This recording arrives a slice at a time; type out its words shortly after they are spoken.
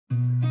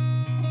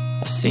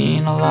I've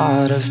seen a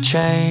lot of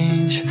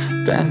change,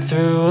 been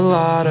through a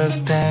lot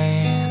of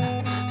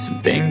pain.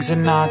 Some things are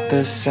not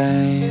the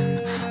same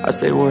as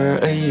they were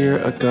a year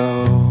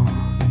ago,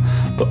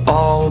 but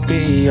all will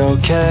be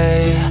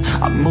okay.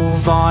 I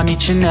move on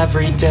each and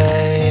every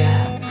day.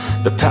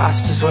 The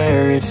past is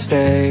where it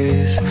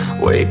stays,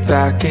 way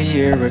back a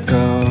year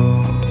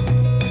ago.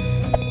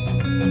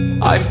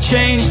 I've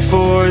changed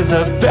for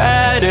the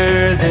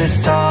better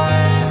this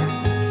time.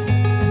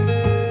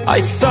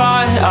 I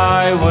thought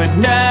I would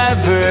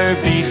never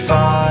be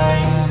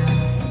fine.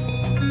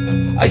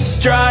 I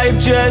strive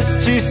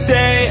just to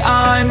say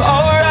I'm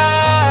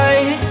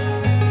alright,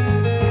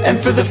 and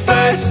for the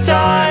first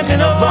time in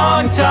a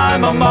long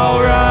time I'm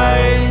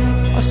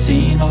alright. I've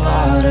seen a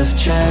lot of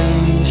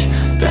change,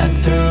 been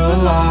through a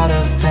lot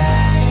of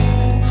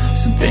pain.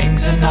 Some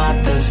things are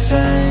not the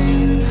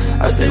same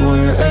as they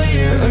were a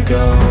year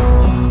ago,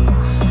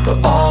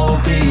 but all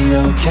will be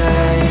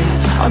okay.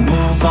 I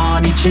move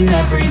on each and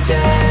every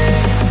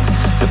day.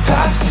 The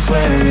past is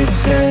where it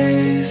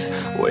stays,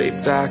 way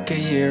back a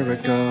year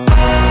ago.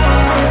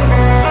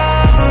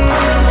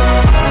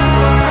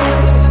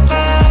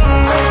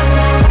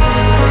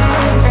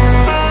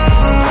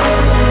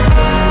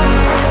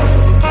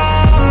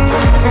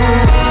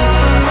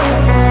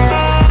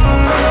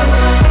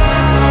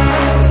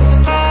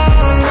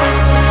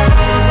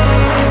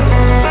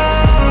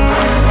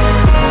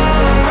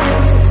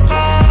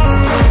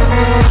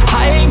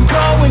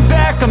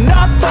 I'm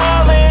not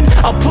falling,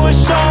 I'll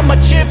push all my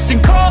chips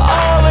and call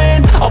all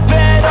in. I'll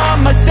bet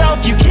on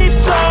myself, you keep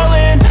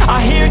stalling.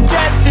 I hear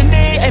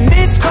destiny and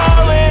it's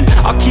calling.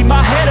 I'll keep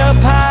my head up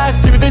high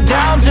through the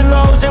downs and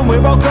lows, and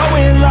where I'll go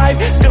in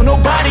life, still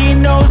nobody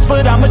knows.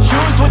 But I'ma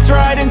choose what's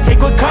right and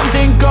take what comes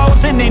and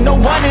goes, and ain't no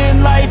one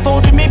in life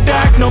holding me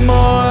back no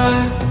more.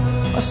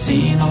 I've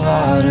seen a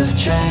lot of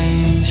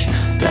change,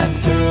 been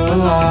through a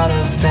lot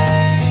of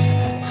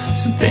pain.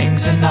 Some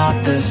things are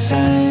not the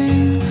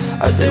same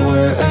as they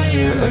were a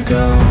year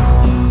ago,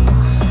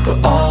 but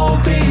all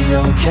will be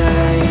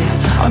okay.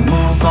 I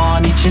move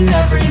on each and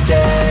every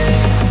day.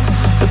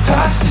 The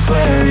past is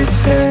where it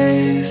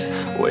stays,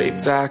 way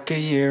back a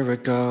year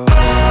ago.